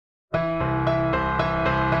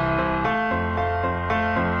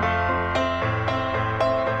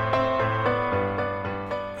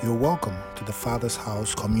Father's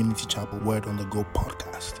House Community Chapel Word on the Go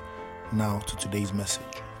podcast. Now to today's message.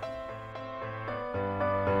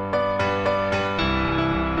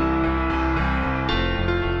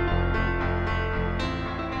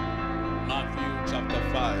 Matthew chapter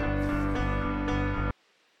 5,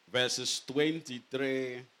 verses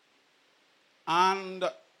 23 and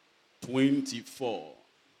 24.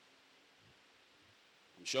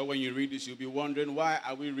 I'm sure when you read this, you'll be wondering, why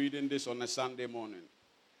are we reading this on a Sunday morning?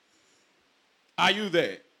 Are you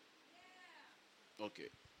there? Yeah. Okay.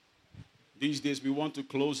 These days we want to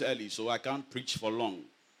close early, so I can't preach for long.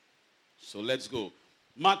 So let's go.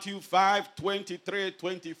 Matthew 5, 23,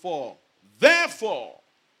 24. Therefore,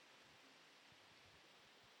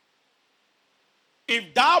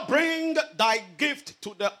 if thou bring thy gift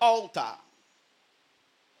to the altar,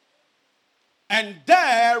 and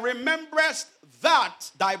there rememberest that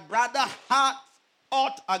thy brother hath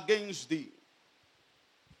aught against thee,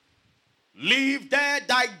 leave there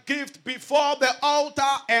thy gift before the altar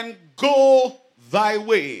and go thy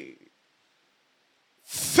way.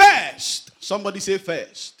 First, somebody say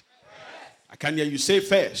first. I can hear you say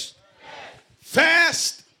first.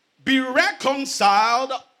 First, be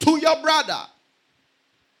reconciled to your brother,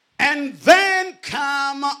 and then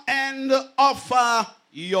come and offer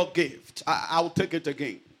your gift. I'll take it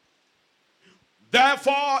again.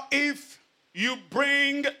 Therefore, if you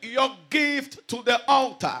bring your gift to the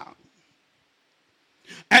altar,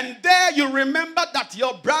 and there you remember that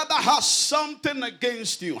your brother has something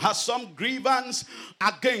against you, has some grievance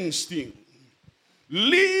against you,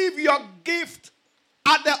 leave your gift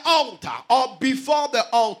at the altar or before the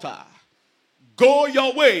altar. Go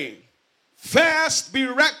your way. First be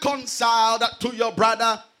reconciled to your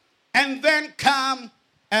brother, and then come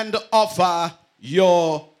and offer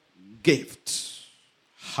your gift.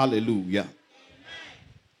 Hallelujah. Amen.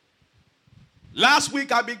 Last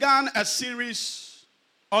week I began a series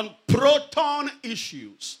on proton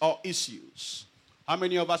issues or issues. How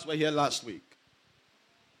many of us were here last week?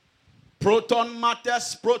 Proton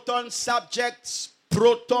matters, proton subjects,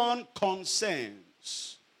 proton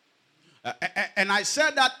concerns. And I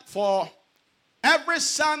said that for every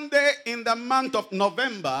Sunday in the month of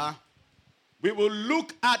November, we will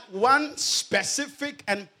look at one specific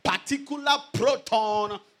and particular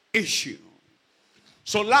proton issue.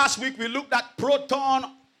 So last week we looked at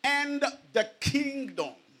proton and the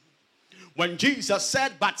kingdom. When Jesus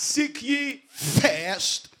said, but seek ye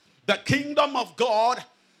first the kingdom of God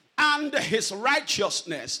and his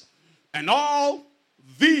righteousness, and all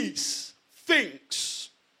these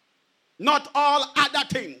things, not all other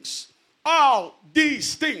things, all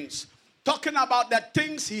these things, talking about the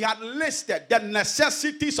things he had listed, the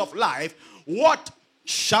necessities of life. What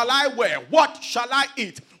shall I wear? What shall I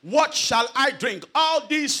eat? What shall I drink? All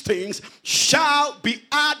these things shall be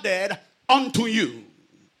added unto you.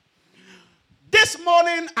 This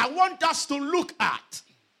morning, I want us to look at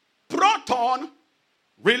proton,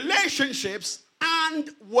 relationships, and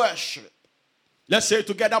worship. Let's say it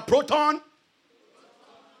together: proton,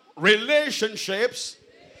 relationships,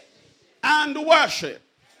 and worship.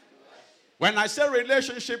 When I say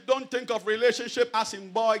relationship, don't think of relationship as in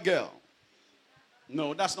boy, girl.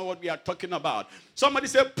 No, that's not what we are talking about. Somebody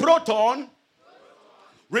say proton,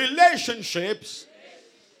 relationships,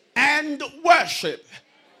 and worship.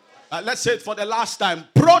 Let's say it for the last time.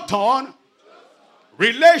 Proton,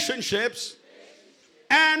 relationships,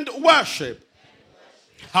 and worship.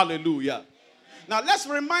 Hallelujah. Now let's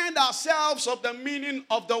remind ourselves of the meaning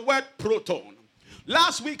of the word proton.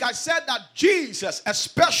 Last week I said that Jesus,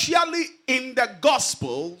 especially in the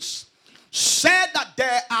Gospels, said that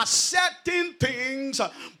there are certain things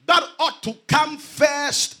that ought to come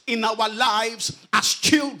first in our lives as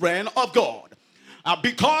children of God.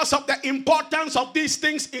 Because of the importance of these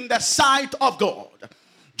things in the sight of God.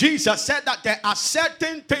 Jesus said that there are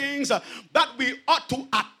certain things that we ought to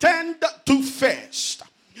attend to first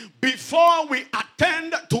before we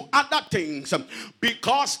attend to other things,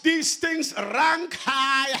 because these things rank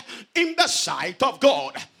high in the sight of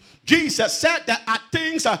God. Jesus said there are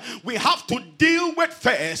things we have to deal with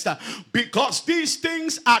first, because these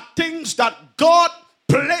things are things that God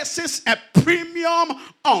places a premium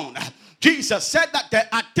on. Jesus said that there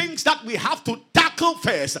are things that we have to tackle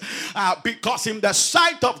first, because in the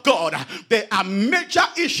sight of God, they are major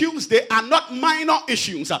issues, they are not minor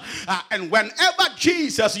issues. And whenever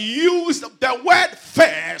Jesus used the word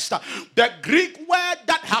first, the Greek word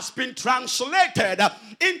that has been translated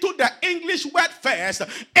into the English word first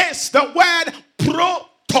is the word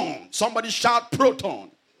proton. Somebody shout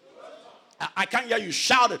proton. I can't hear you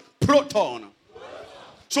shout it. Proton.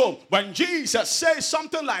 So when Jesus says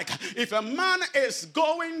something like, if a man is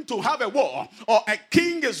going to have a war, or a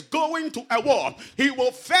king is going to a war, he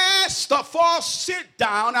will first of all sit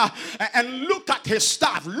down and look at his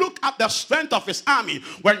staff, look at the strength of his army.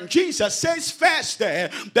 When Jesus says first there,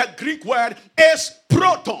 the Greek word is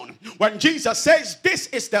proton. When Jesus says this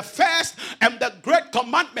is the first and the great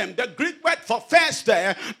commandment, the Greek word for first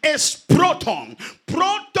there is proton.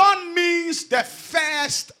 Proton means the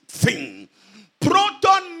first thing.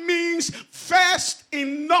 Proton means first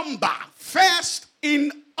in number, first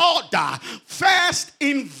in order, first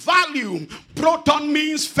in value. Proton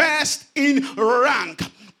means first in rank.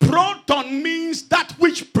 Proton means that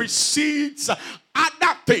which precedes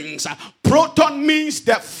other things. Proton means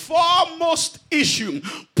the foremost issue.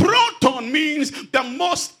 Proton means the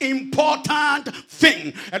most important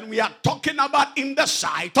thing. And we are talking about in the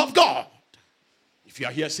sight of God. If you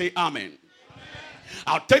are here, say amen.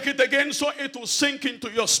 I'll take it again so it will sink into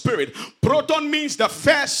your spirit. Proton means the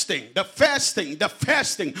first thing, the first thing, the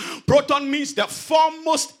first thing. Proton means the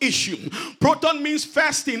foremost issue. Proton means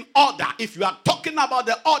first in order. If you are talking about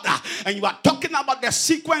the order and you are talking about the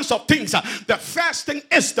sequence of things, the first thing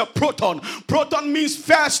is the proton. Proton means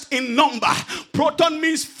first in number. Proton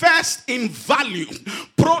means first in value.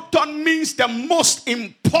 Proton means the most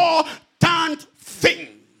important thing.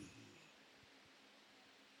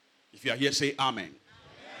 If you are here, say amen.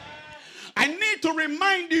 I need to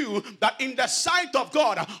remind you that in the sight of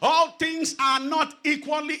God, all things are not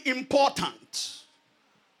equally important.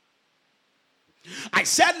 I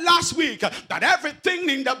said last week that everything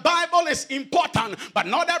in the Bible is important, but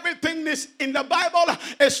not everything is in the Bible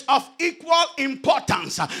is of equal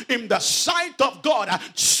importance. In the sight of God,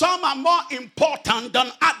 some are more important than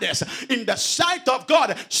others. In the sight of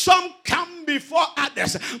God, some come before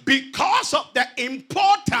others because of the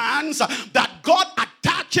importance that God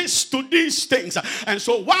attaches to these things. And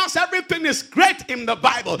so whilst everything is great in the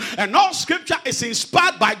Bible and all scripture is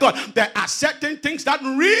inspired by God, there are certain things that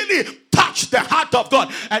really touch the heart of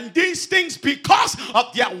God. And these things, because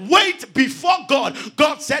of their weight before God,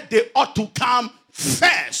 God said they ought to come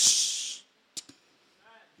first.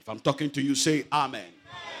 If I'm talking to you, say amen.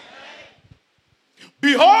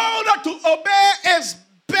 Behold, to obey is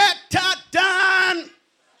better than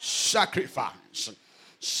sacrifice.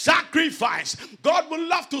 Sacrifice. God would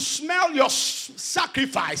love to smell your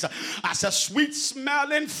sacrifice as a sweet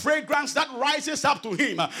smelling fragrance that rises up to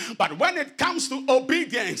him. But when it comes to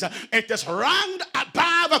obedience, it is ranked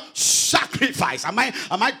above sacrifice. Am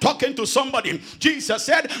I talking to somebody? Jesus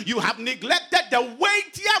said, you have neglected the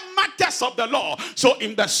weightier matters of the law. So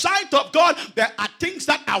in the sight of God, there are things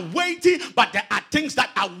that are weighty, but there are things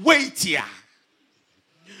that are weightier.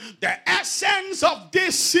 The essence of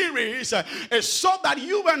this series is so that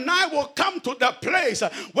you and I will come to the place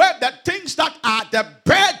where the things that are the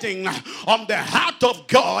burden on the heart of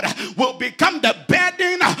God will become the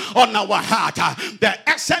burden on our heart. The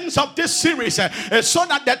essence of this series is so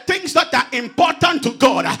that the things that are important to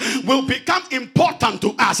God will become important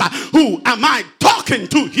to us. Who am I talking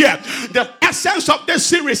to here? The essence of this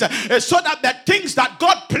series is so that the things that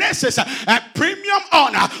God places a premium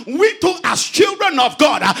on, we too as children of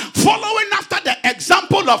God, following after the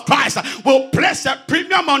example of Christ, will place a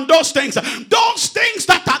premium on those things. Those things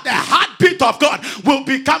that are the heartbeat of God will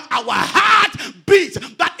become our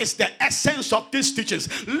heartbeat. That is the essence of these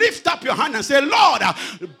teachings. Lift up your hand and say, Lord,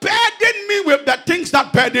 burden me with the things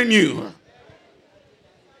that burden you.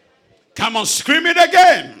 Come on, scream it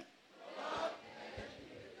again.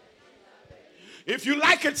 If you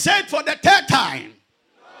like it, say it for the third time.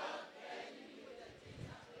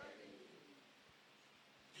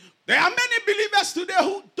 There are many believers today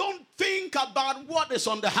who don't think about what is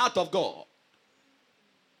on the heart of God.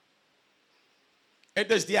 It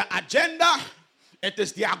is their agenda, it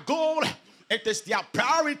is their goal, it is their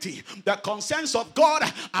priority. The concerns of God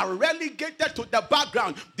are relegated to the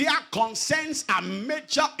background. Their concerns are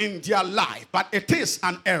major in their life, but it is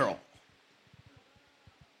an error.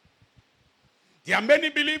 There are many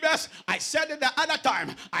believers. I said it the other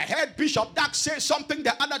time. I heard Bishop Dag say something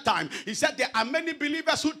the other time. He said there are many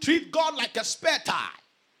believers who treat God like a spare tire.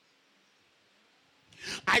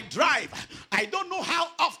 I drive. I don't know how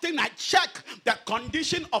often I check the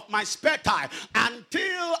condition of my spare tire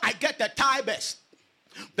until I get the tire burst.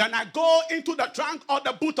 Then I go into the trunk or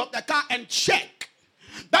the boot of the car and check.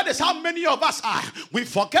 That is how many of us are. We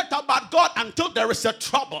forget about God until there is a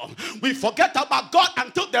trouble. We forget about God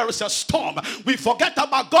until there is a storm. We forget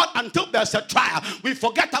about God until there's a trial. We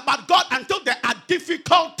forget about God until there are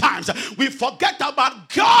difficult times. We forget about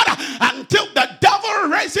God until the devil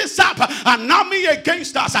raises up an army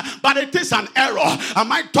against us, but it is an error.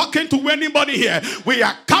 Am I talking to anybody here? We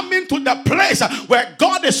are coming to the place where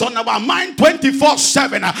God is on our mind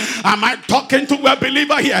 24/7. Am I talking to a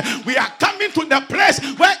believer here? We are coming to the place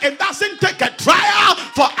where it doesn't take a trial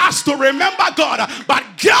for us to remember God, but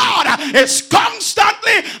God is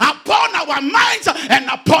constantly upon our minds and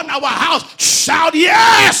upon our house. Shout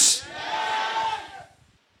yes!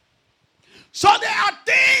 So there are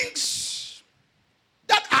things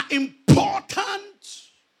that are important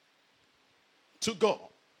to God.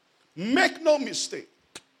 Make no mistake.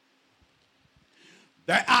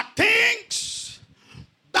 There are things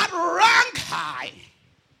that rank high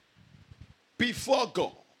before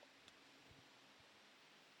God.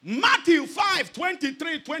 Matthew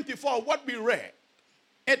 5:23-24, what we read,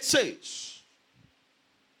 it says,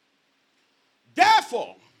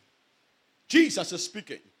 therefore, Jesus is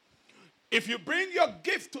speaking, if you bring your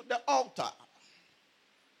gift to the altar,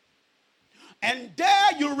 and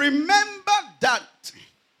there you remember that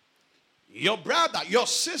your brother, your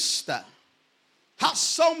sister has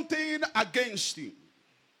something against you,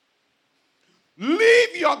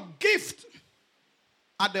 leave your gift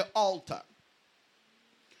at the altar.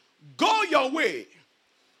 Go your way.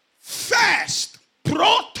 First,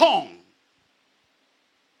 proton.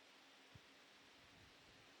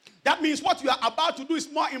 That means what you are about to do is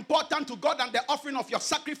more important to God than the offering of your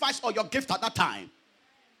sacrifice or your gift at that time.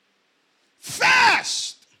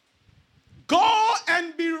 First, go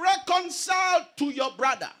and be reconciled to your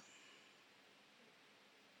brother.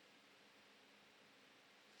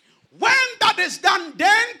 When that is done,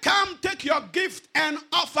 then come take your gift and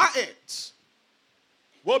offer it.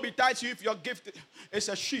 Woe betide you if your gift is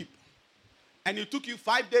a sheep and it took you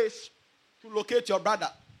 5 days to locate your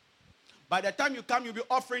brother. By the time you come, you'll be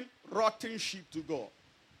offering rotten sheep to God.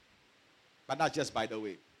 But that's just by the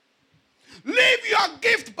way. Leave your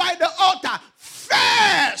gift by the altar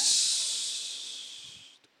first.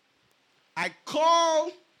 I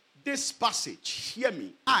call this passage, hear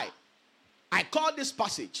me, I call this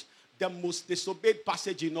passage the most disobeyed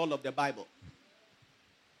passage in all of the Bible.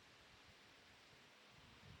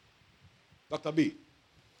 Dr. B.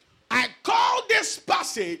 I call this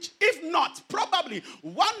passage, if not, probably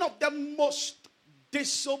one of the most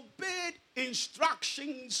disobeyed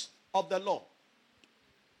instructions of the law.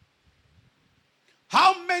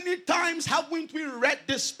 How many times haven't we read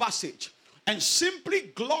this passage and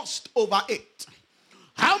simply glossed over it?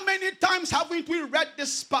 How many times haven't we read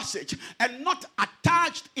this passage and not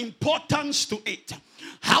attached importance to it?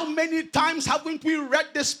 How many times haven't we read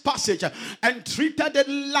this passage and treated it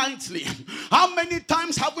lightly? How many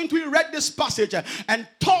times haven't we read this passage and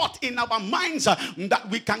thought in our minds that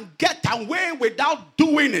we can get away without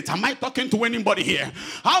doing it? Am I talking to anybody here?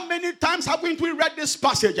 How many times haven't we read this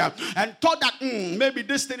passage and thought that maybe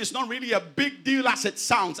this thing is not really a big deal as it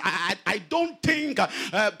sounds? I don't think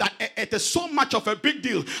that it is so much of a big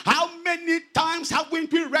deal. How many times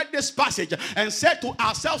haven't we read this passage and said to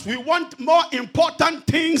ourselves, we want more important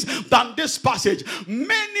things than this passage?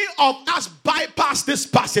 Many of us bypass this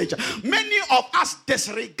passage. Many of us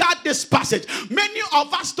disregard this passage. Many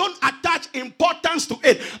of us don't attach importance to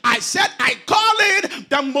it. I said I call it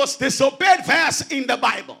the most disobeyed verse in the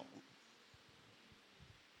Bible.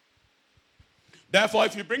 Therefore,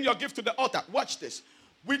 if you bring your gift to the altar, watch this.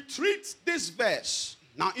 We treat this verse.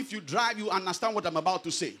 Now, if you drive, you understand what I'm about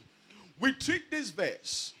to say. We treat this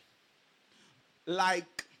verse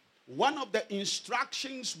like one of the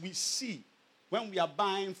instructions we see when we are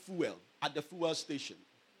buying fuel at the fuel station.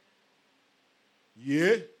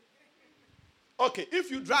 Yeah? Okay,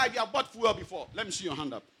 if you drive, you have bought fuel before. Let me see your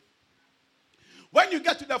hand up. When you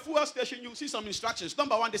get to the fuel station, you see some instructions.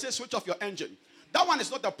 Number one, they say switch off your engine. That one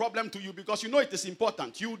is not a problem to you because you know it is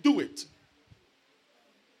important. You do it.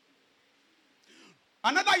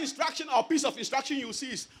 Another instruction or piece of instruction you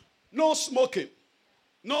see is no smoking,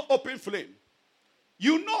 no open flame.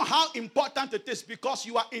 You know how important it is because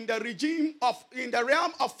you are in the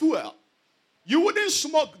realm of fuel. You wouldn't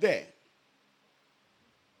smoke there.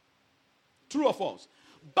 True or false?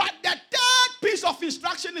 But the third piece of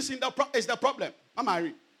instruction is the problem. Am I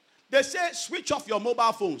right? They say switch off your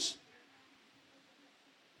mobile phones.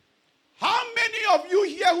 How many of you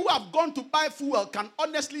here who have gone to buy fuel can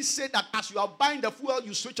honestly say that as you are buying the fuel,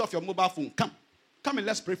 you switch off your mobile phone? Come and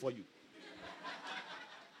let's pray for you.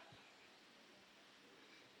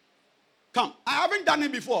 Come. I haven't done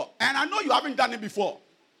it before, and I know you haven't done it before.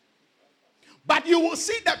 But you will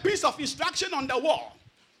see the piece of instruction on the wall.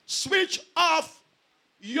 Switch off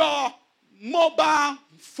your mobile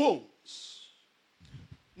phones.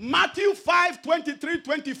 Matthew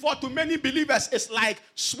 5:23-24 to many believers is like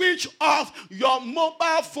switch off your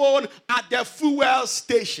mobile phone at the fuel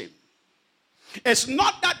station. It's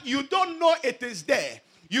not that you don't know it is there.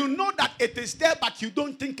 You know that it is there, but you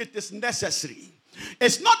don't think it is necessary.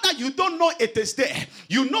 It's not that you don't know it is there.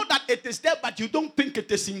 You know that it is there, but you don't think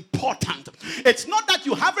it is important. It's not that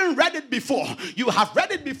you haven't read it before. You have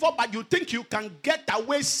read it before, but you think you can get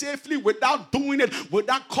away safely without doing it,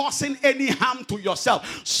 without causing any harm to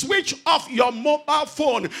yourself. Switch off your mobile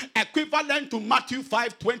phone, equivalent to Matthew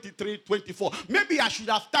 5:23-24. Maybe I should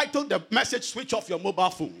have titled the message, Switch Off Your Mobile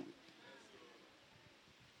Phone.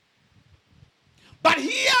 But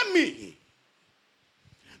hear me.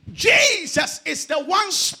 Jesus is the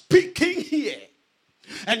one speaking here.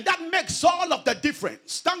 And that makes all of the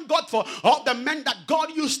difference. Thank God for all the men that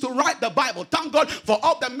God used to write the Bible. Thank God for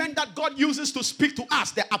all the men that God uses to speak to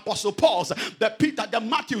us. The Apostle Paul, the Peter, the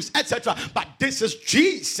Matthews, etc. But this is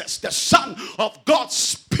Jesus, the Son of God,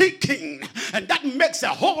 speaking. And that makes a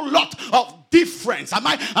whole lot of difference. Am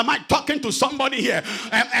I talking to somebody here?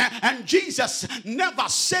 And Jesus never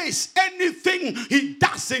says anything he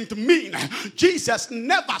doesn't mean. Jesus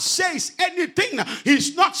never says anything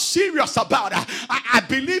he's not serious about. I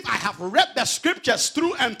believe I have read the scriptures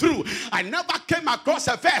through and through. I never came across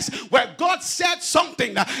a verse where God said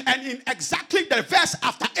something and in exactly the verse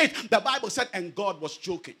after it, the Bible said, and God was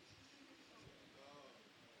joking.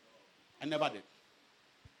 I never did.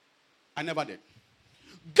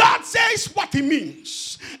 God says what he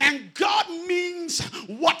means, and God means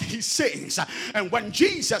what he says. And when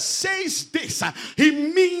Jesus says this, he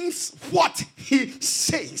means what he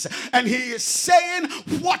says, and he is saying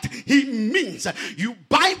what he means. You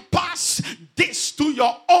bypass this to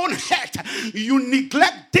your own head, you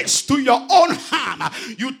neglect this to your own harm,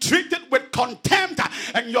 you treat it with contempt,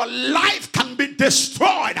 and your life can be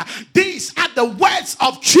destroyed. These are the words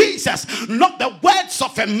of Jesus, not the words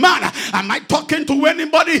of a man. Am I talking to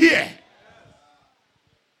anybody here?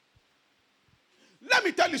 Let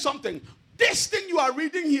me tell you something. This thing you are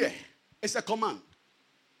reading here is a command.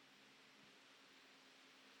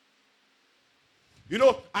 You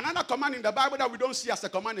know, another command in the Bible that we don't see as a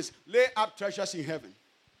command is lay up treasures in heaven.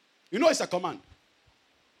 You know, it's a command.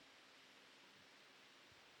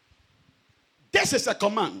 This is a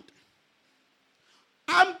command.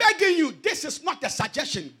 I'm begging you, this is not a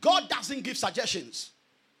suggestion. God doesn't give suggestions.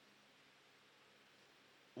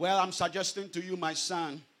 Well, I'm suggesting to you, my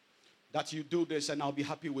son, that you do this and I'll be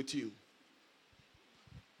happy with you.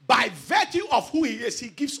 By virtue of who he is, he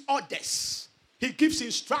gives orders. He gives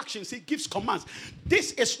instructions. He gives commands.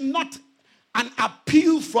 This is not an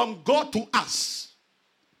appeal from God to us.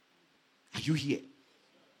 Are you here?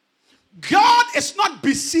 God is not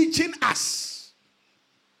beseeching us.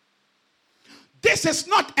 This is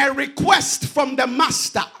not a request from the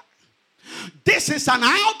master. This is an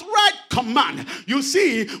outright command. You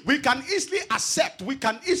see, we can easily accept, we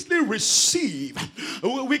can easily receive,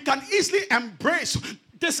 we can easily embrace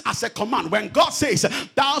this as a command. When God says,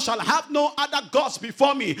 thou shalt have no other gods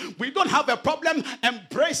before me, we don't have a problem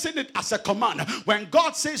embracing it as a command. When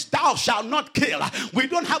God says, thou shalt not kill, we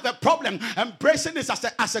don't have a problem embracing this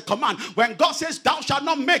as a command. When God says, thou shalt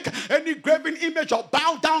not make any graven image or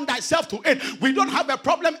bow down thyself to it, we don't have a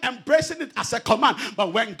problem embracing it as a command.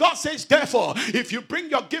 But when God says, therefore, if you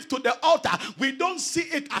bring your gift to the altar, we don't see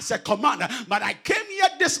it as a command. But I came here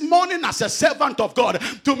this morning as a servant of God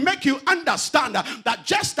to make you understand that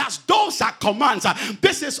just as those are commands,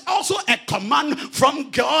 this is also a command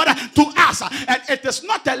from God to us. And it is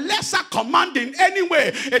not a lesser command in any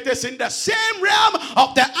way. It is in the same realm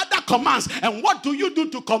of the other commands. And what do you do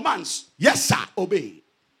to commands? Yes, sir, obey.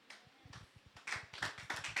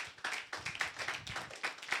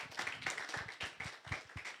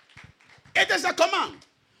 It is a command.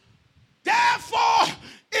 Therefore,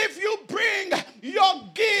 if you bring your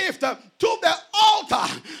gift to the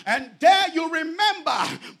altar and there you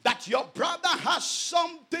remember that your brother has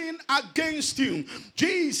something against you,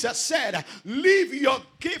 Jesus said, leave your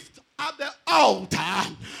gift at the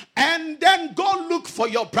altar and then go look for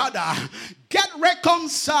your brother, get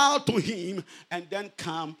reconciled to him, and then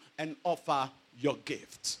come and offer your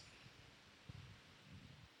gift.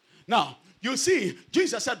 Now, you see,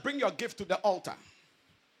 Jesus said, bring your gift to the altar,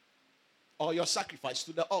 or your sacrifice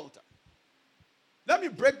to the altar. Let me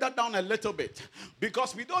break that down a little bit,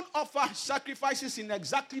 because we don't offer sacrifices in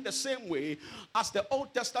exactly the same way as the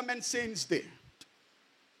Old Testament saints did.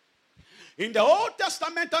 In the Old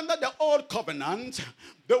Testament, under the Old Covenant,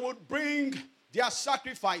 they would bring their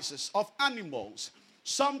sacrifices of animals,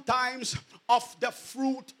 sometimes of the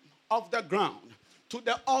fruit of the ground, to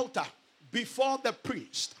the altar before the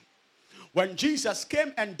priest. when Jesus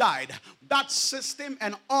came and died, that system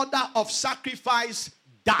and order of sacrifice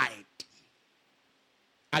died.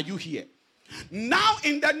 Are you here? Now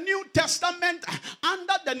in the New Testament,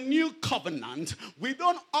 under the new covenant, we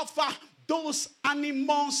don't offer those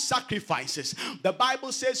animal sacrifices. The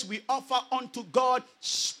Bible says we offer unto God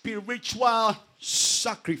spiritual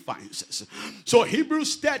sacrifices. So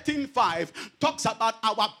Hebrews 13:5 talks about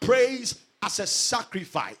our praise as a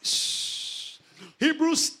sacrifice.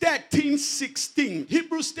 Hebrews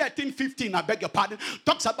 13:15, I beg your pardon,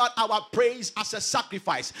 talks about our praise as a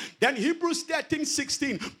sacrifice. Then Hebrews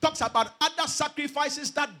 13:16 talks about other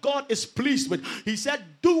sacrifices that God is pleased with. He said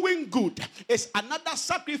doing good is another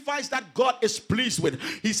sacrifice that God is pleased with.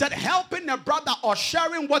 He said helping a brother or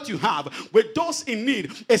sharing what you have with those in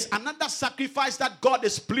need is another sacrifice that God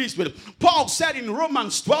is pleased with. Paul said in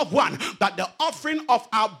Romans 12:1 that the offering of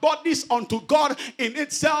our bodies unto God in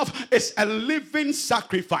itself is a living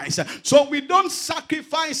sacrifice. So we don't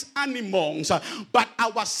sacrifice animals, but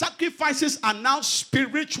our sacrifices are now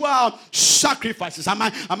spiritual sacrifices. Am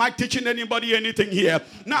I teaching anybody anything here?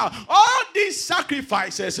 Now, all these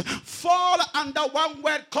sacrifices fall under one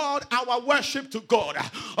word called our worship to God.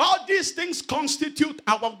 All these things constitute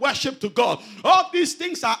our worship to God. All these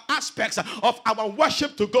things are aspects of our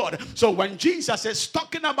worship to God. So when Jesus is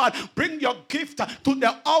talking about bring your gift to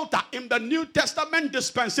the altar in the New Testament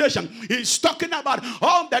dispensation, he's talking about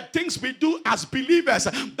all the things we do as believers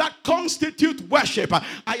that constitute worship.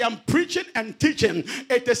 I am preaching and teaching.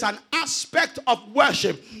 It is an aspect of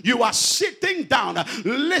worship. You are sitting down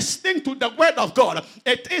listening to the word of God.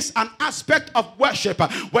 It is an aspect of worship.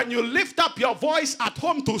 When you lift up your voice at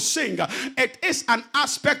home to sing, it is an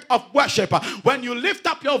aspect of worship. When you lift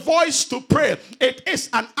up your voice to pray, it is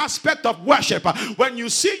an aspect of worship. When you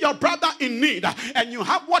see your brother in need and you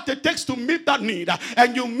have what it takes to meet that need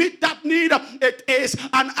and you meet that need, it is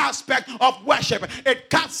an aspect of worship. It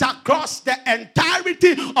cuts across the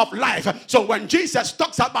entirety of life. So when Jesus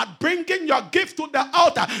talks about bringing your gift to the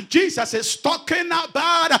altar, Jesus is talking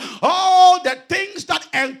about all the things that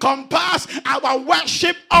encompass our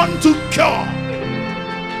worship unto God.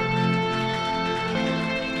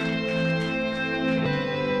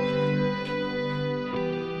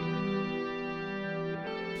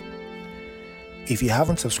 If you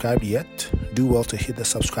haven't subscribed yet, do well to hit the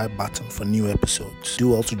subscribe button for new episodes. Do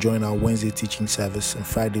well to join our Wednesday teaching service and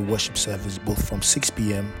Friday worship service both from 6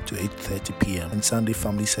 p.m. to 8:30 p.m. and Sunday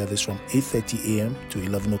family service from 8:30 a.m. to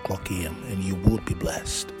 11 o'clock a.m. and you will be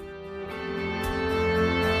blessed.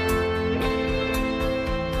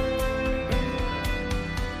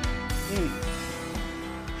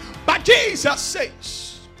 But Jesus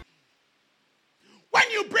says,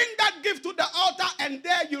 when you bring that gift to the altar and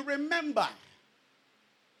there you remember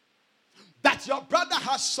that your brother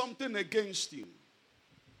has something against you,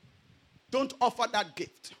 don't offer that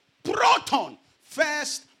gift. Proton,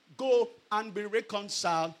 first go and be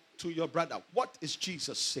reconciled to your brother. What is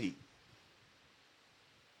Jesus saying?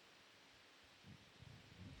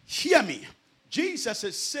 Hear me. Jesus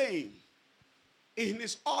is saying in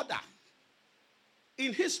his order,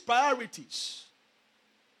 in his priorities,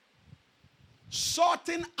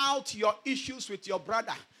 sorting out your issues with your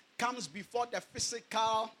brother comes before the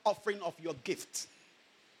physical offering of your gift.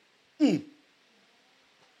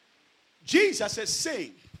 Jesus is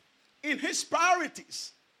saying, in his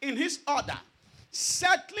priorities, in his order,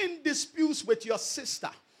 settling disputes with your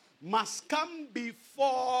sister must come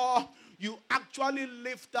before you actually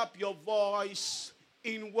lift up your voice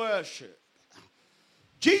in worship.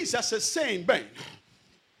 Jesus is saying, Ben,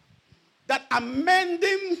 that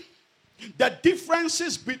amending the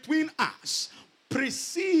differences between us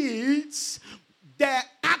precedes the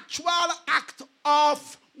actual act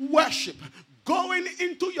of worship. Going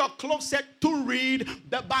into your closet to read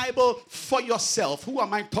the Bible for yourself. Who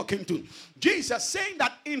am I talking to? Jesus saying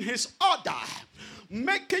that in his order,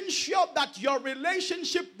 making sure that your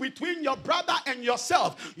relationship between your brother and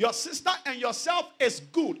yourself, your sister and yourself is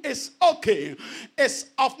good, is okay,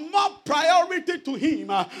 is of more priority to him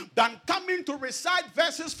than coming to recite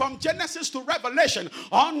verses from Genesis to Revelation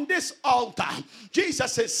on this altar.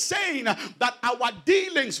 Jesus is saying that our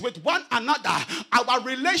dealings with one another, our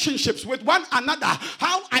relationships with one another,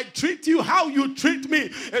 how I treat you, how you treat me,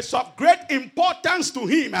 is of great importance to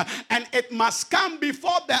him, and it must come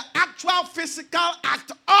before the actual physical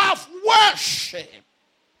act of worship.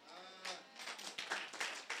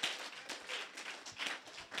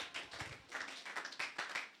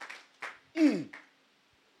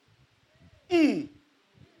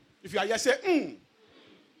 If you are here, say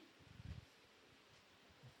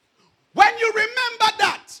When you remember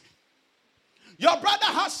that your brother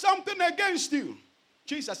has something against you,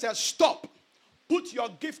 Jesus says, stop. Put your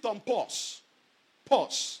gift on pause.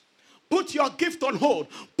 Pause. Put your gift on hold.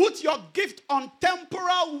 Put your gift on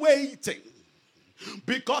temporal waiting.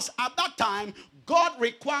 Because at that time, God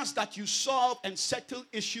requires that you solve and settle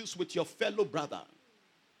issues with your fellow brother.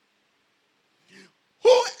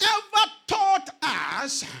 Whoever taught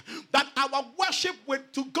us that our worship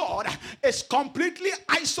to God is completely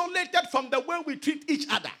isolated from the way we treat each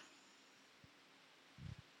other?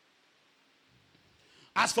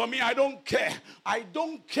 As for me, I don't care. I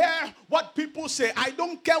don't care what people say. I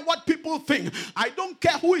don't care what people think. I don't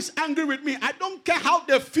care who is angry with me. I don't care how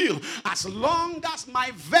they feel. As long as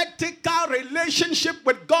my vertical relationship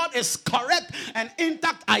with God is correct and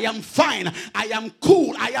intact, I am fine. I am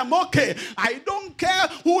cool. I am okay. I don't care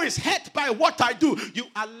who is hurt by what I do. You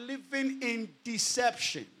are living in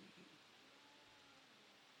deception.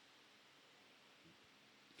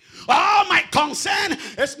 All my concern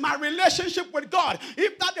is my relationship with God.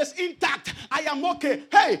 If that is intact, I am okay.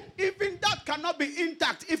 Hey, even that cannot be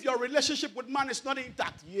intact if your relationship with man is not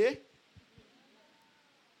intact. Yeah?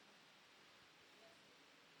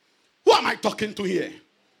 Who am I talking to here?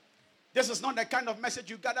 This is not the kind of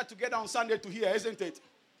message you gather together on Sunday to hear, isn't it?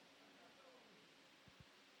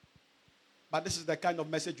 But this is the kind of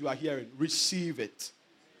message you are hearing. Receive it.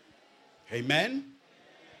 Amen.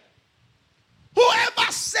 Whoever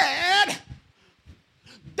said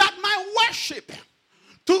that my worship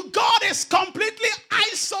to God is completely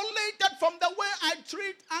isolated from the way I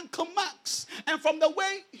treat Uncle Max and from the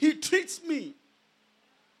way he treats me.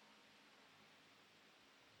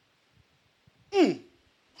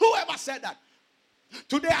 Whoever said that?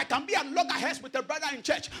 Today I can be at loggerheads with a brother in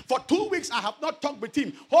church. For 2 weeks I have not talked with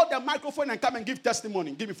him. Hold the microphone and come and give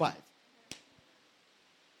testimony. Give me 5.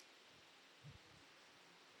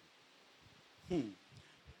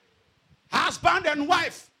 Husband and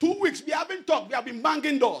wife, 2 weeks, we haven't talked. We have been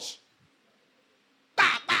banging doors.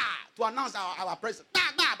 Bah, bah, to announce our presence. Bah,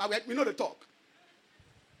 bah, but we know the talk.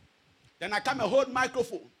 Then I come and hold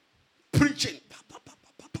microphone, preaching. Bah, bah, bah,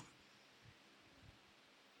 bah, bah, bah.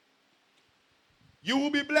 You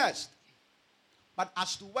will be blessed. But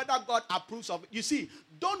as to whether God approves of it, you see,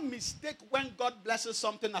 don't mistake when God blesses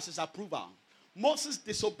something as his approval. Moses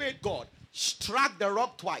disobeyed God, struck the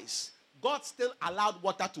rock twice. God still allowed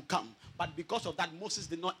water to come. But because of that, Moses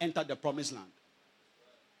did not enter the promised land.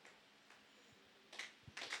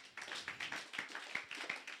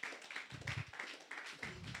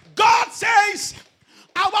 God says,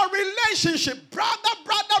 our relationship, brother,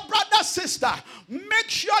 sister, make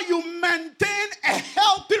sure you maintain a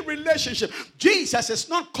healthy relationship. Jesus is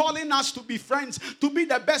not calling us to be friends, to be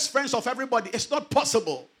the best friends of everybody. It's not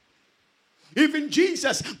possible. Even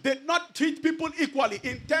Jesus did not treat people equally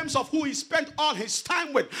in terms of who he spent all his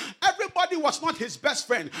time with. Everybody was not his best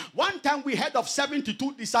friend. One time we heard of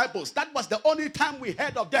 72 disciples. That was the only time we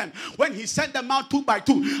heard of them, when he sent them out 2 by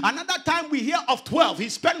 2. Another time we hear of 12. He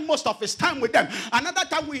spent most of his time with them. Another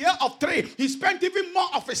time we hear of 3. He spent even more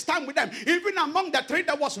of his time with them. Even among the 3,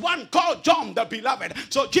 there was one called John the Beloved.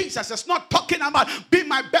 So Jesus is not talking about be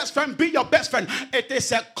my best friend, be your best friend. It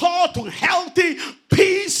is a call to healthy,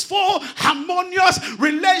 peaceful, harmonious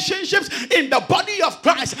relationships in the body of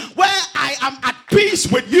Christ, where I am at peace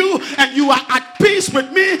with you and you are at peace with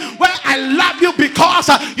me, where I love you because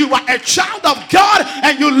you are a child of God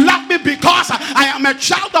and you love me because I am a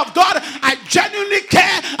child of God. I genuinely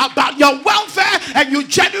care about your welfare and you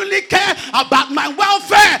genuinely care about my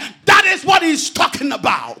welfare. That is what he's talking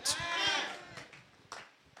about.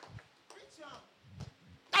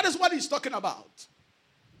 That is what he's talking about.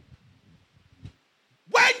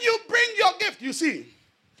 When you bring your gift, you see,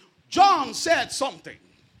 John said something.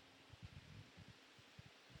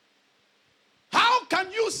 How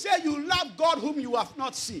can you say you love God whom you have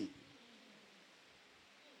not seen?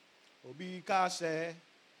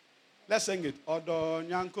 Let's sing it. Odo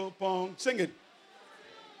Nyanko Pong. Sing it.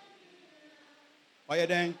 Why you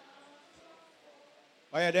dang?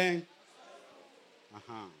 Why you dang?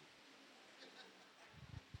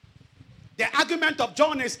 The argument of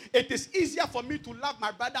John is, it is easier for me to love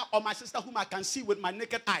my brother or my sister whom I can see with my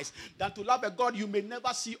naked eyes than to love a God you may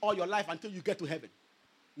never see all your life until you get to heaven.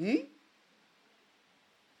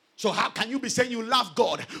 So how can you be saying you love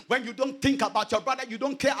God when you don't think about your brother, you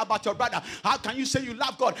don't care about your brother? How can you say you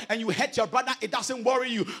love God and you hate your brother, it doesn't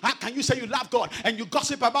worry you? How can you say you love God and you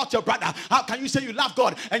gossip about your brother? How can you say you love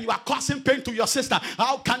God and you are causing pain to your sister?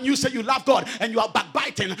 How can you say you love God and you are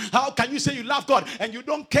backbiting? How can you say you love God and you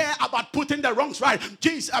don't care about putting the wrongs right?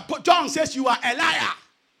 John says you are a liar.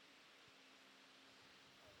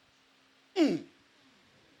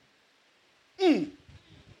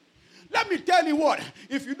 Let me tell you what,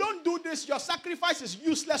 if you don't do this, your sacrifice is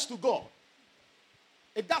useless to God.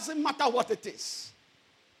 It doesn't matter what it is.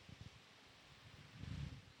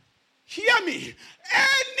 Hear me.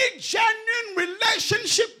 Any genuine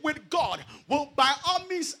relationship with God will by all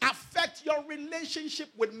means affect your relationship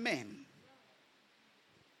with men.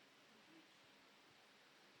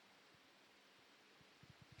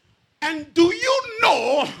 And do you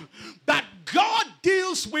know that God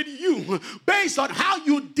deals with you based on how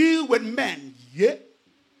you deal with men? Yeah.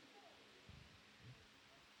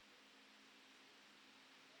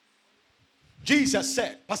 Jesus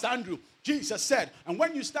said, Pastor Andrew, Jesus said, and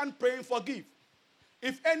when you stand praying, forgive.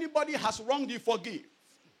 If anybody has wronged you, forgive.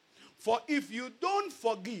 For if you don't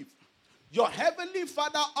forgive, your heavenly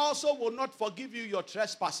Father also will not forgive you your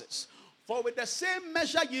trespasses. For with the same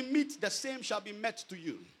measure you meet, the same shall be met to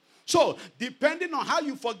you. So, depending on how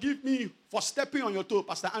you forgive me for stepping on your toe,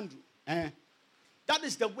 Pastor Andrew, that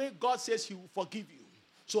is the way God says he will forgive you.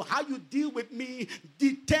 So, how you deal with me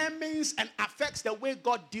determines and affects the way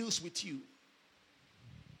God deals with you.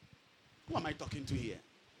 Who am I talking to here?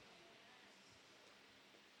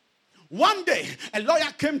 One day, a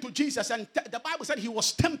lawyer came to Jesus, and the Bible said he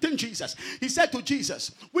was tempting Jesus. He said to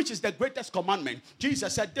Jesus, which is the greatest commandment?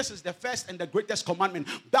 Jesus said, this is the first and the greatest commandment.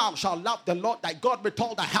 Thou shalt love the Lord thy God with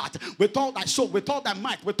all thy heart, with all thy soul, with all thy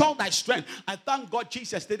might, with all thy strength. And thank God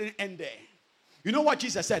Jesus didn't end there. You know what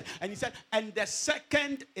Jesus said? And he said, and the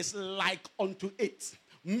second is like unto it.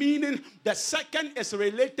 Meaning the second is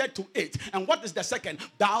related to it. And what is the second?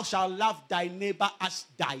 Thou shalt love thy neighbor as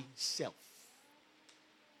thyself.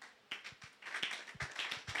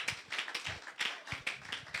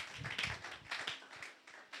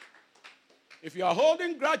 If you are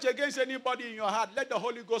holding grudge against anybody in your heart, let the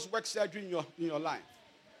Holy Ghost work surgery in your life.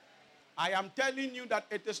 I am telling you that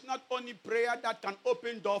it is not only prayer that can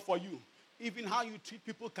open doors for you. Even how you treat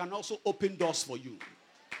people can also open doors for you.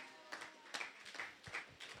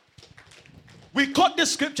 We quote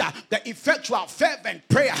this scripture, the effectual fervent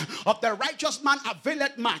prayer of the righteous man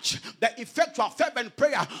availeth much. The effectual fervent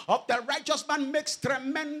prayer of the righteous man makes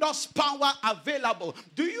tremendous power available.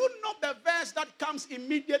 Do you know the verse that comes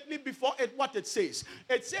immediately before it, what it says?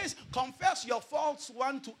 It says, confess your faults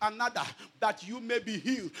one to another that you may be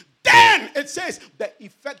healed. Then it says the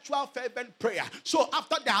effectual fervent prayer. So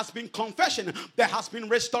after there has been confession, there has been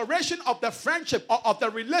restoration of the friendship or of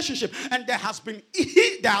the relationship, and there has been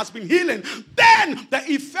healing. Then the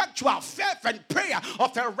effectual fervent prayer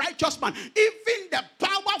of a righteous man, even the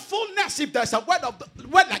powerfulness, if there's a word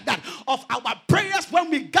like that, of our prayers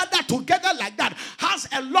when we gather together like that, has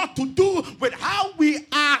a lot to do with how we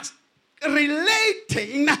are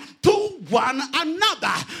relating to one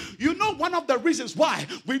another. You know, one of the reasons why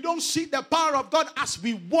we don't see the power of God as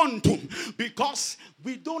we want to, because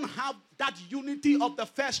we don't have that unity of the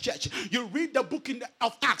first church. You read the book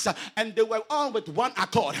of Acts, and they were all with one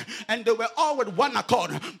accord. And they were all with one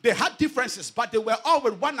accord. They had differences, but they were all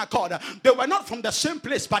with one accord. They were not from the same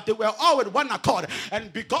place, but they were all with one accord.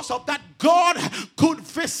 And because of that, God could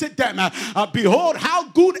visit them. Behold, how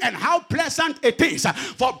good and how pleasant it is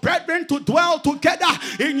for brethren to dwell together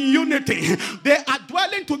in unity. They are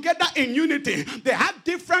dwelling together in unity. They have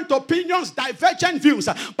different opinions, divergent views,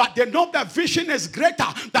 but they know the vision is greater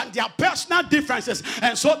than their personal differences,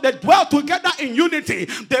 and so they dwell together in unity.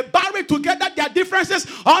 They bury together their differences.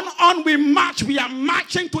 On we march. We are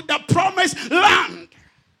marching to the promised land.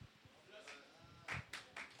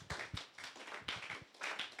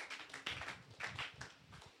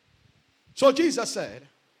 So Jesus said,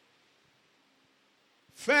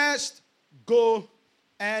 first go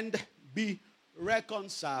and be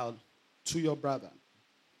reconciled to your brother.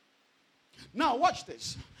 Now watch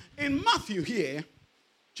this. In Matthew here,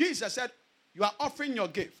 Jesus said, you are offering your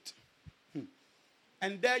gift.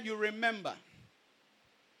 And there you remember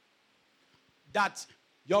that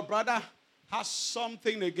your brother has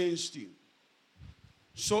something against you.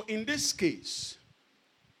 So in this case,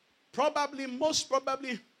 most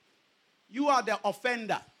probably, you are the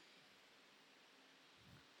offender.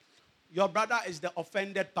 Your brother is the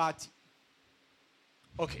offended party.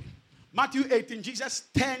 Okay. Matthew 18, Jesus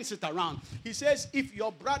turns it around. He says, if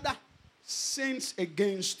your brother sins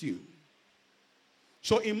against you.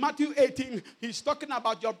 So in Matthew 18, he's talking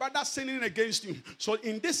about your brother sinning against you. So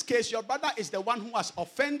in this case, your brother is the one who has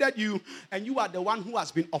offended you, and you are the one who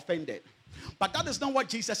has been offended. But that is not what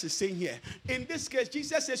Jesus is saying here. In this case,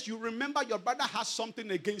 Jesus says, you remember your brother has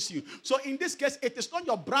something against you. So in this case, it is not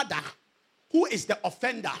your brother who is the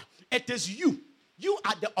offender. It is you. You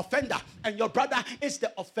are the offender, and your brother is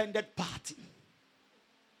the offended party.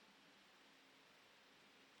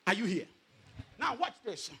 Are you here? Now watch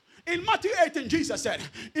this. In Matthew 18, Jesus said,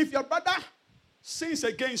 if your brother sins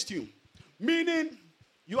against you, meaning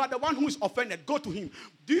you are the one who is offended, go to him.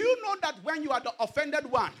 Do you know that when you are the offended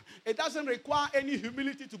one, it doesn't require any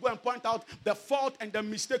humility to go and point out the fault and the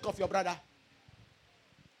mistake of your brother?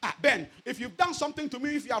 Ben, if you've done something to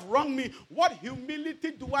me, if you have wronged me, what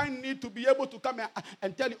humility do I need to be able to come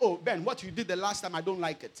and tell you, oh, Ben, what you did the last time, I don't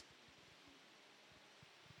like it?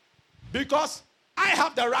 Because I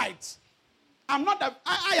have the right.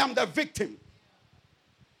 I am the victim.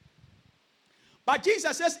 But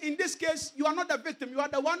Jesus says, in this case, you are not the victim. You are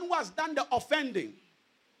the one who has done the offending.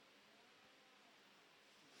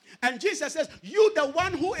 And Jesus says, you the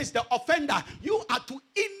one who is the offender, you are to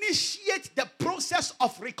initiate the process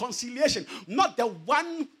of reconciliation, not the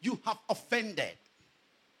one you have offended.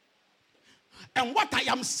 And what I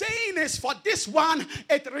am saying is, for this one,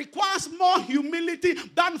 it requires more humility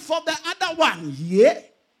than for the other one. Yeah?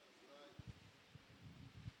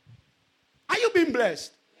 Are you being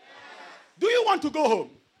blessed? Yes. Do you want to go home?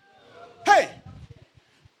 No. Hey,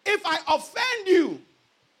 if I offend you,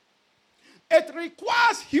 it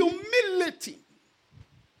requires humility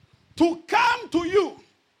to come to you,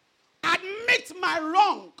 admit my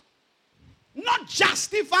wrong, not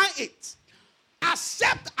justify it,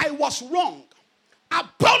 accept I was wrong,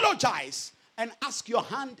 apologize, and ask your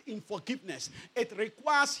hand in forgiveness. It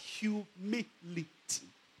requires humility.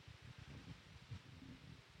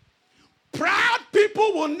 Proud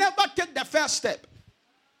people will never take the first step.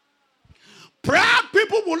 Proud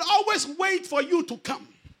people will always wait for you to come.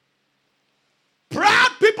 Proud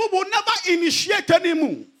people will never initiate any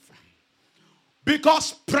move.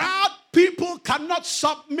 Because proud people cannot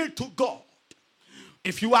submit to God.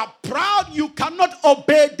 If you are proud, you cannot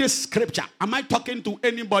obey this scripture. Am I talking to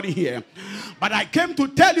anybody here? But I came to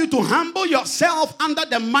tell you to humble yourself under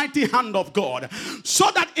the mighty hand of God, so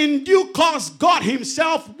that in due course God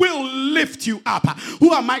himself will lift you up.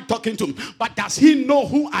 Who am I talking to? But does he know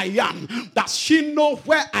who I am? Does she know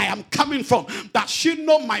where I am coming from? Does she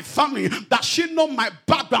know my family? Does she know my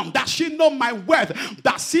background? Does she know my worth?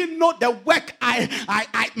 Does she know the work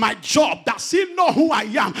my job? Does she know who I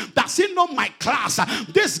am? Does she know my class?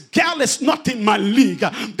 This girl is not in my league.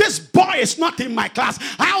 This boy is not in my class.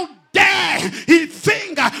 How dare he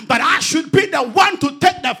think that I should be the one to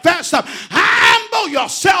take the first step? Humble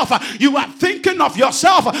yourself. You are thinking of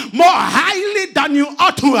yourself more highly than you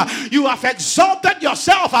ought to. You have exalted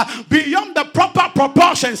yourself beyond the proper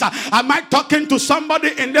proportions. Am I talking to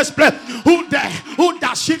somebody in this place? Who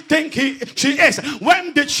does she think she is?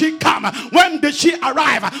 When did she come? When did she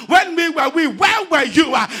arrive? When where were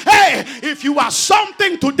you? Hey, if you are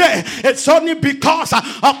something today, it's only because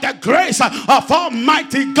of the grace of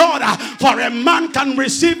Almighty God. For a man can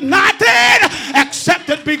receive nothing except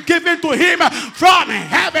it be given to him from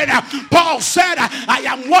heaven. Paul said, I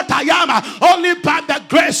am what I am only by the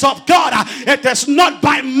grace of God. It is not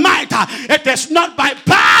by might, it is not by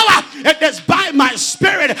power, it is by my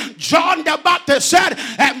spirit. John the Baptist said,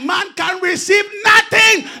 a man can receive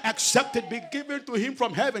nothing except it be given to him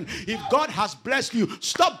from heaven. If God has blessed you,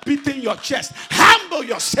 stop beating your chest. Humble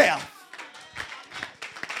yourself.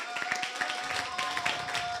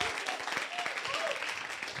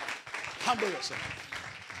 Humble yourself.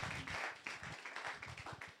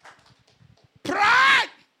 Pride.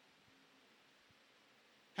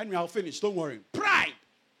 Henry, I'll finish. Don't worry. Pride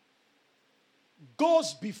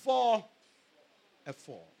goes before a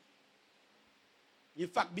fall. In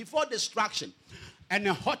fact, before distraction, and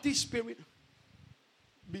a haughty spirit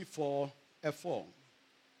before a fall.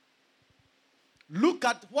 Look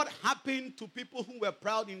at what happened to people who were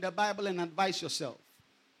proud in the Bible and advise yourself.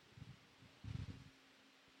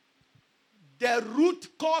 The root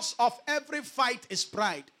cause of every fight is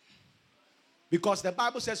pride. Because the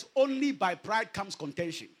Bible says only by pride comes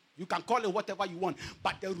contention. You can call it whatever you want,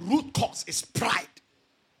 but the root cause is pride.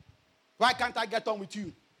 Why can't I get on with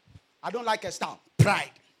you? I don't like her style.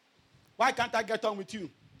 Pride. Why can't I get on with you?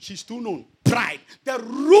 She's too known. Pride. The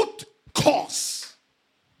root cause.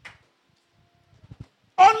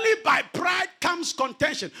 Only by pride comes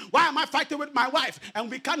contention. Why am I fighting with my wife?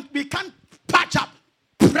 And we can't patch up.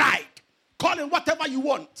 Pride. Call it whatever you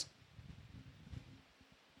want.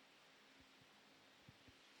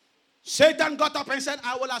 Satan got up and said,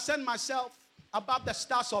 I will ascend myself above the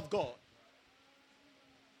stars of God.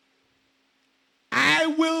 I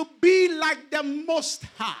will be like the Most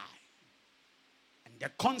High. And the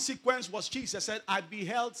consequence was, Jesus said, I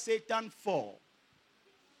beheld Satan fall.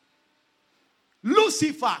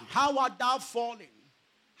 Lucifer, how art thou fallen?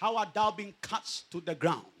 How art thou being cast to the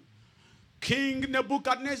ground? King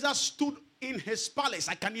Nebuchadnezzar stood in his palace.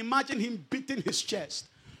 I can imagine him beating his chest.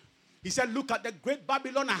 He said, look at the great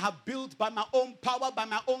Babylon I have built by my own power, by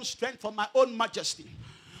my own strength, for my own majesty.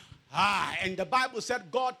 And the Bible said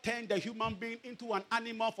God turned the human being into an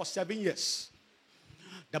animal for 7 years.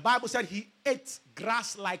 The Bible said he ate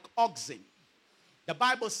grass like oxen. The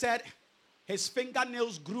Bible said his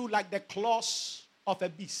fingernails grew like the claws of a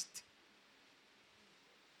beast.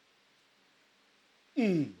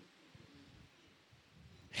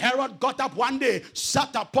 Herod got up one day,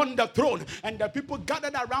 sat upon the throne, and the people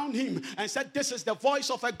gathered around him and said, this is the voice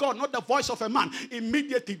of a God, not the voice of a man.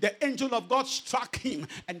 Immediately, the angel of God struck him,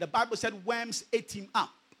 and the Bible said worms ate him up.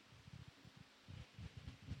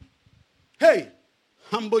 Hey,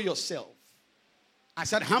 humble yourself. I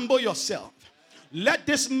said, humble yourself. Let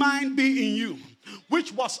this mind be in you,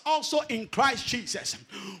 which was also in Christ Jesus,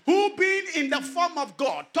 who being in the form of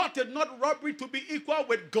God, thought it not robbery to be equal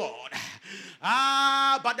with God.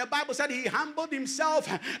 But the Bible said he humbled himself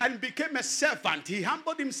and became a servant. He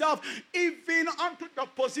humbled himself even unto the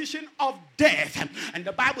position of death. And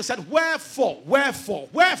the Bible said, wherefore,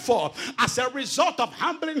 as a result of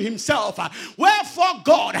humbling himself, wherefore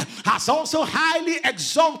God has also highly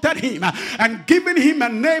exalted him and given him a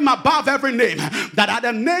name above every name, that at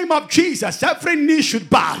the name of Jesus every knee should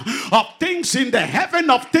bow, of things in the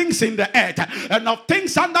heaven, of things in the earth, and of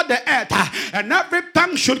things under the earth, and every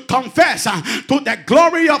tongue should confess to the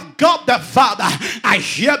glory of God the Father. I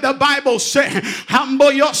hear the Bible say,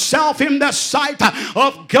 humble yourself in the sight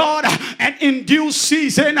of God, and in due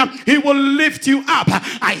season he will lift you up.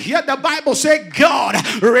 I hear the Bible say, God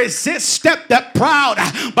resisteth the proud,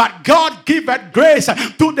 but God giveth grace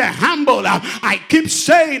to the humble. I keep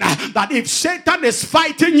saying that if Satan is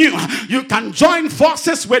fighting you, you can join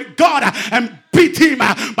forces with God and beat him.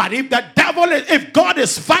 But if God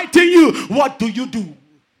is fighting you, what do you do?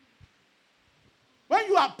 When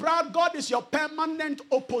you are proud, God is your permanent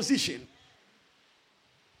opposition.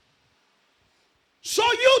 So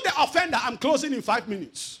you, the offender, I'm closing in 5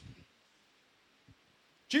 minutes.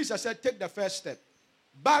 Jesus said, take the first step.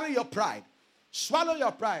 Bury your pride. Swallow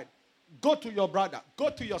your pride. Go to your brother. Go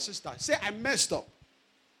to your sister. Say, I messed up.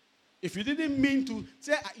 If you didn't mean to,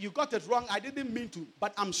 say, you got it wrong, I didn't mean to,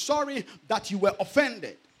 but I'm sorry that you were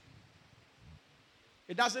offended.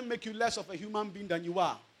 It doesn't make you less of a human being than you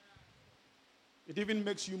are. It even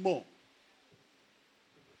makes you more.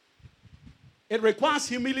 It requires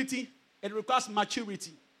humility. It requires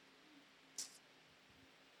maturity.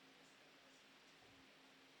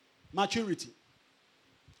 Maturity.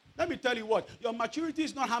 Let me tell you what. Your maturity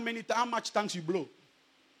is not how much tongues you blow.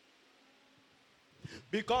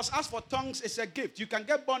 Because as for tongues, it's a gift. You can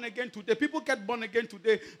get born again today. People get born again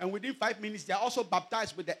today, and within 5 minutes, they are also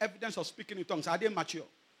baptized with the evidence of speaking in tongues. Are they mature?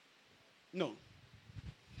 No.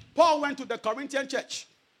 Paul went to the Corinthian church.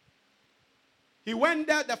 He went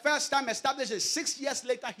there the first time, established it. 6 years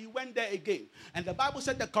later, he went there again. And the Bible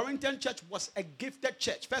said the Corinthian church was a gifted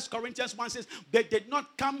church. 1 Corinthians 1 says they did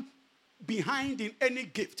not come behind in any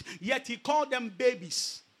gift. Yet he called them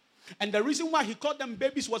babies. And the reason why he called them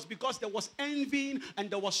babies was because there was envy and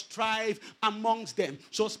there was strife amongst them.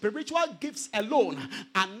 So spiritual gifts alone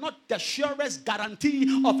are not the surest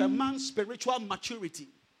guarantee of a man's spiritual maturity.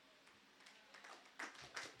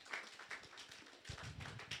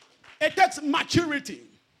 It takes maturity.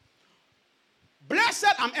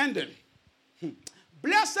 Blessed, I'm ending.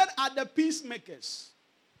 Blessed are the peacemakers,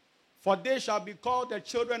 for they shall be called the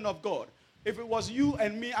children of God. If it was you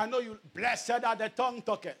and me, I know you. Blessed are the tongue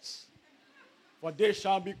talkers, for they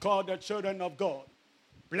shall be called the children of God.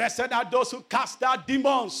 Blessed are those who cast out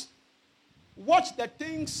demons. Watch the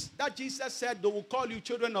things that Jesus said, they will call you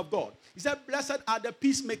children of God. He said, blessed are the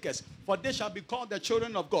peacemakers, for they shall be called the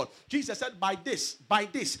children of God. Jesus said, by this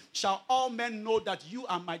shall all men know that you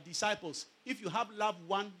are my disciples, if you have love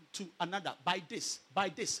one to another. By this.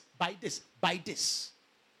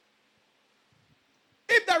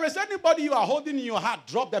 If there is anybody you are holding in your heart,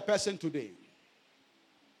 drop the person today.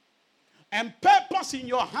 And purpose in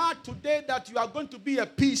your heart today that you are going to be a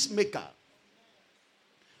peacemaker.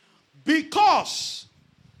 Because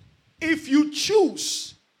if you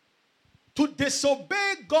choose to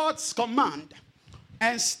disobey God's command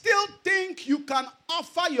and still think you can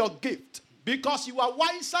offer your gift because you are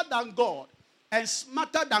wiser than God and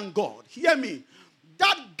smarter than God, hear me,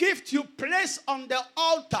 that gift you place on the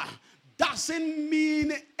altar doesn't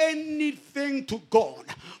mean anything to God.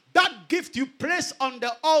 That gift you place on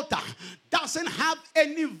the altar doesn't have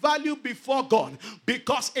any value before God,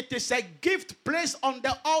 because it is a gift placed on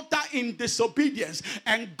the altar in disobedience.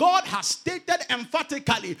 And God has stated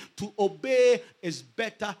emphatically to obey is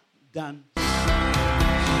better than.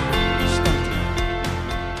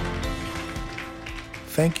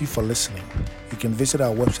 Thank you for listening. You can visit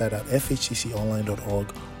our website at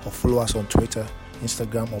fhcconline.org or follow us on Twitter,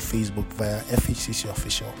 Instagram, or Facebook via FHCC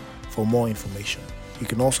Official for more information. You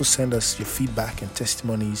can also send us your feedback and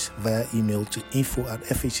testimonies via email to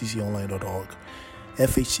info@fhcconline.org.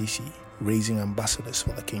 FHCC, raising ambassadors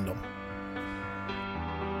for the kingdom.